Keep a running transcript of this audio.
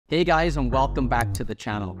Hey guys, and welcome back to the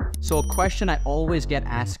channel. So a question I always get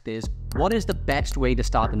asked is, what is the best way to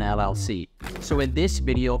start an LLC? So in this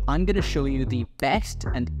video, I'm going to show you the best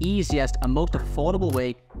and easiest and most affordable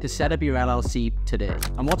way to set up your LLC today.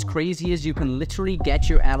 And what's crazy is you can literally get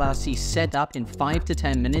your LLC set up in 5 to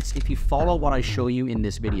 10 minutes if you follow what I show you in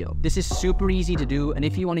this video. This is super easy to do, and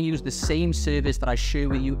if you want to use the same service that I share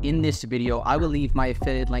with you in this video, I will leave my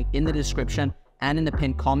affiliate link in the description and in the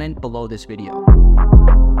pinned comment below this video.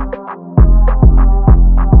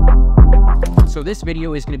 So this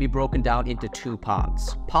video is going to be broken down into two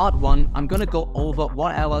parts. Part one, I'm going to go over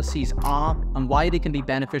what LLCs are and why they can be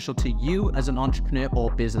beneficial to you as an entrepreneur or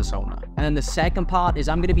business owner. And then the second part is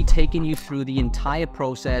I'm going to be taking you through the entire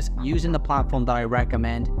process using the platform that I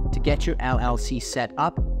recommend to get your LLC set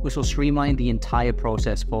up, which will streamline the entire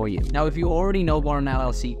process for you. Now, if you already know what an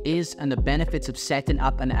LLC is and the benefits of setting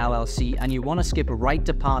up an LLC and you want to skip right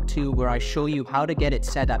to part two where I show you how to get it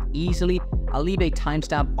set up easily, I'll leave a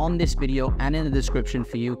timestamp on this video and in the description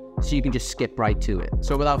for you so you can just skip right to it.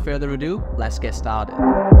 So without further ado, let's get started.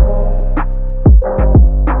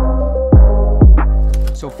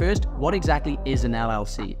 So first, what exactly is an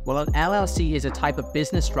LLC? Well, an LLC is a type of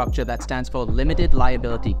business structure that stands for limited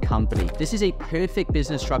liability company. This is a perfect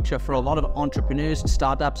business structure for a lot of entrepreneurs,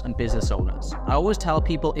 startups, and business owners. I always tell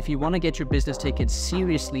people if you want to get your business taken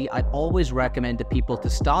seriously, I always recommend to people to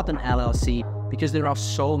start an LLC because there are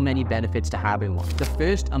so many benefits to having one. The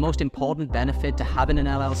first and most important benefit to having an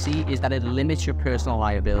LLC is that it limits your personal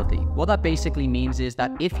liability. What that basically means is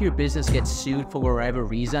that if your business gets sued for whatever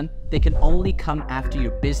reason, they can only come after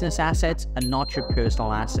your business assets and not your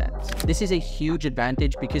personal assets. This is a huge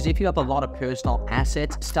advantage because if you have a lot of personal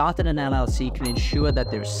assets, starting an LLC can ensure that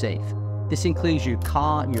they're safe. This includes your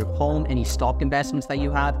car, your home, any stock investments that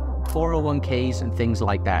you have, 401ks and things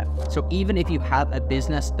like that. So even if you have a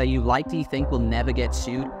business that you likely think will never get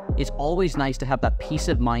sued, it's always nice to have that peace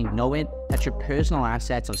of mind knowing that your personal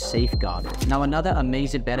assets are safeguarded. Now, another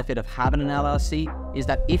amazing benefit of having an LLC is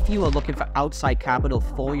that if you are looking for outside capital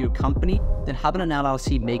for your company, then having an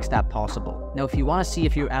LLC makes that possible. Now, if you want to see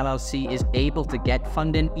if your LLC is able to get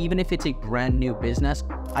funding, even if it's a brand new business,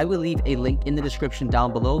 I will leave a link in the description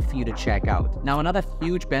down below for you to check out. Now, another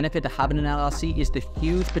huge benefit to having an LLC is the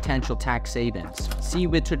huge potential tax savings. See,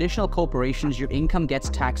 with traditional corporations, your income gets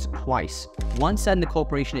taxed twice. Once in the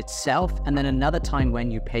corporation itself, and then another time when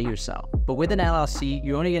you pay yourself. But with an LLC,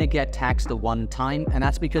 you're only going to get taxed the one time, and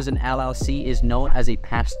that's because an LLC is known as a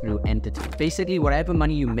pass-through entity. Basically, whatever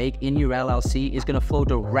money you make in your LLC is going to flow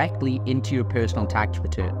directly into your personal tax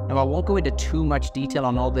return. Now, I won't go into too much detail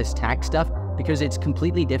on all this tax stuff because it's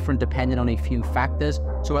completely different depending on a few factors.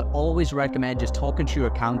 So I'd always recommend just talking to your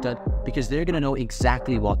accountant because they're going to know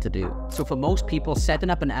exactly what to do. So for most people, setting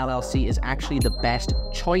up an LLC is actually the best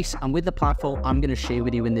choice. And with the platform I'm going to share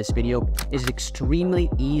with you in this video, it's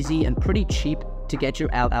extremely easy and pretty cheap to get your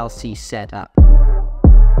LLC set up.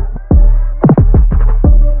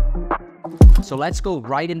 So let's go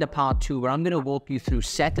right into part two where I'm going to walk you through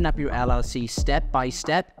setting up your LLC step by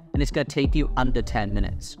step, and it's going to take you under 10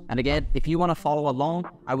 minutes. And again, if you want to follow along,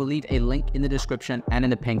 I will leave a link in the description and in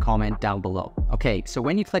the pinned comment down below. Okay, so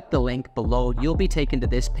when you click the link below, you'll be taken to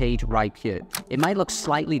this page right here. It might look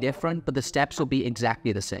slightly different, but the steps will be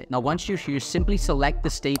exactly the same. Now, once you're here, simply select the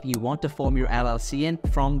state you want to form your LLC in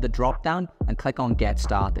from the drop-down and click on Get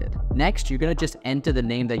Started. Next, you're going to just enter the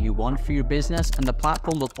name that you want for your business, and the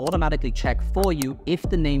platform will automatically check for you if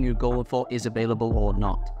the name you're going for is available or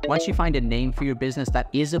not. Once you find a name for your business that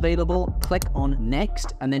is available, click on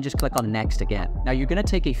Next and then just click on Next again. Now, you're going to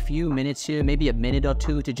take a few minutes here, maybe a minute or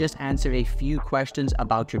two, to just answer a few questions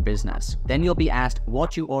about your business. Then you'll be asked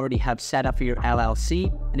what you already have set up for your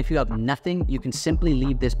LLC, and if you have nothing, you can simply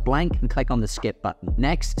leave this blank and click on the skip button.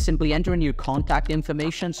 Next, simply enter in your contact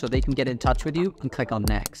information so they can get in touch with you and click on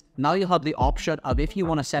Next. Now you'll have the option of if you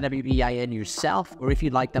want to set up your EIN yourself or if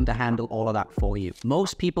you'd like them to handle all of that for you.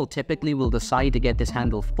 Most people typically will decide to get this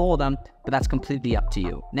handled for them, but that's completely up to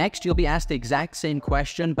you. Next, you'll be asked the exact same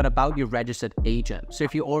question, but about your registered agent. So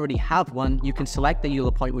if you already have one, you can select that you'll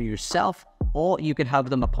appoint one yourself, or you could have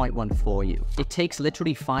them appoint one for you. It takes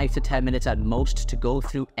literally 5 to 10 minutes at most to go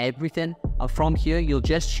through everything. And from here, you'll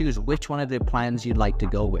just choose which one of the plans you'd like to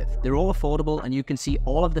go with. They're all affordable, and you can see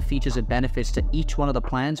all of the features and benefits to each one of the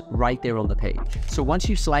plans right there on the page. So once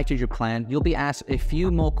you've selected your plan, you'll be asked a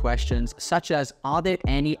few more questions, such as, are there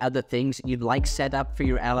any other things you'd like set up for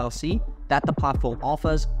your LLC that the platform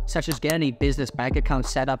offers, such as getting a business bank account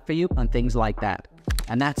set up for you and things like that.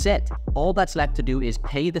 And that's it. All that's left to do is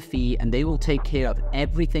pay the fee and they will take care of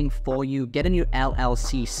everything for you, getting your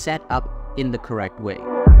LLC set up in the correct way.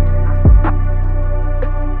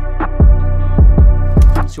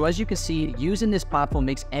 So as you can see, using this platform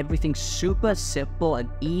makes everything super simple and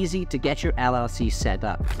easy to get your LLC set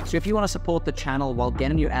up. So if you want to support the channel while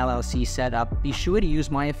getting your LLC set up, be sure to use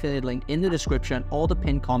my affiliate link in the description or the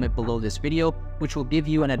pinned comment below this video, which will give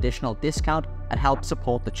you an additional discount and help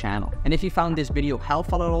support the channel. And if you found this video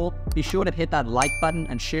helpful at all, be sure to hit that like button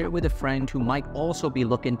and share it with a friend who might also be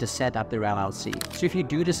looking to set up their LLC. So if you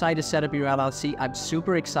do decide to set up your LLC, I'm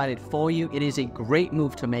super excited for you. It is a great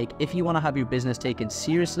move to make if you want to have your business taken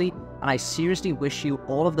seriously, and I seriously wish you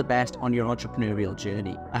all of the best on your entrepreneurial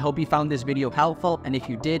journey. I hope you found this video helpful, and if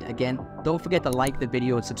you did, again, don't forget to like the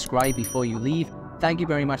video and subscribe before you leave. Thank you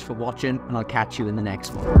very much for watching, and I'll catch you in the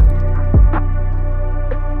next one.